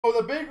So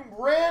the big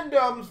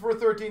randoms for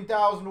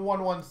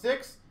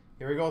 13,116.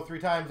 Here we go 3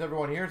 times,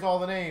 everyone. Here's all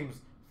the names.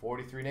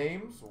 43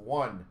 names.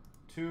 1,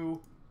 2,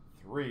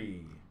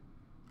 3.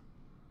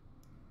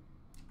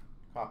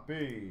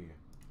 Copy.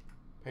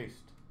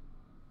 Paste.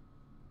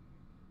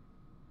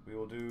 We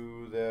will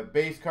do the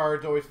base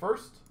cards always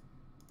first.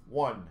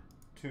 1,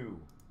 2,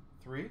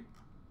 3.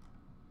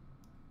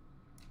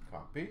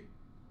 Copy.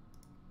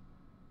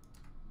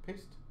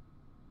 Paste.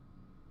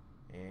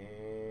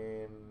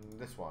 And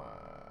this one.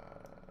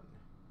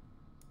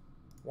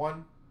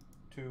 1,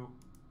 2,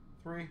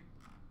 3.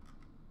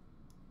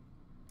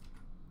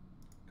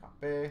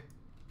 Copy.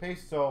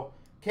 Paste. So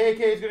KK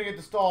is going to get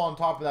the stall on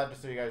top of that,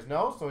 just so you guys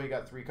know. So he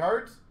got 3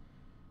 cards.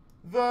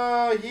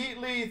 The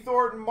Heatley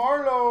Thornton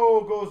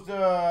Marlowe goes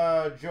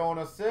to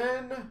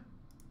Jonason.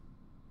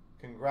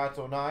 Congrats,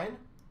 09.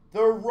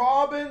 The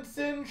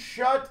Robinson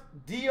Shut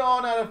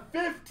Dion out of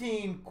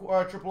 15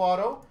 triple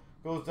auto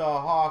goes to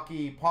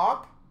Hockey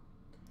Pop.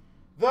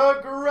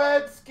 The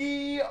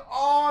Gretzky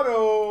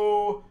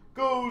auto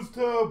goes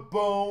to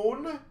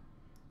Bone.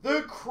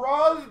 The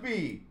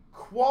Crosby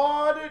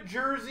quad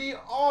jersey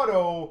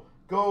auto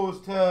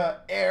goes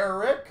to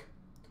Eric.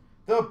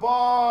 The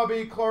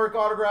Bobby Clark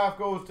autograph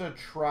goes to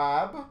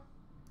Trab.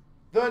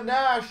 The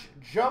Nash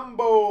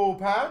jumbo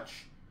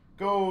patch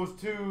goes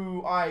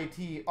to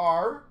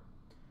ITR.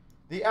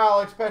 The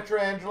Alex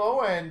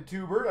Petrangelo and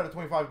Tubert out of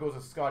 25 goes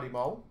to Scotty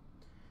Moe.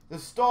 The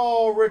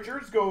Stahl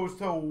Richards goes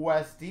to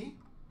Westy.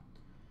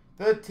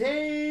 The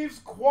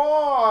Taves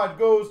quad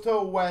goes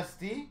to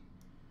Westy.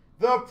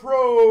 The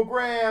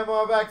Program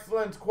of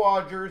Excellence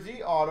quad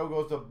jersey auto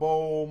goes to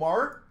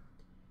Beaumart.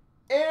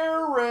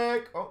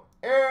 Eric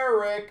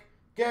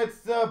gets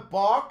the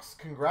box.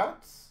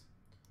 Congrats.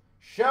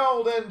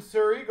 Sheldon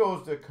Surrey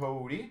goes to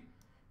Cody.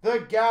 The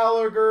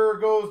Gallagher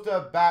goes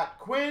to Bat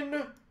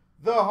Quinn.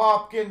 The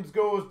Hopkins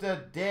goes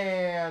to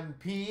Dan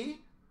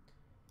P.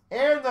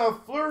 And the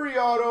Fleury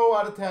auto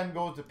out of 10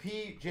 goes to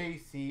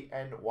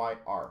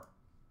PJCNYR.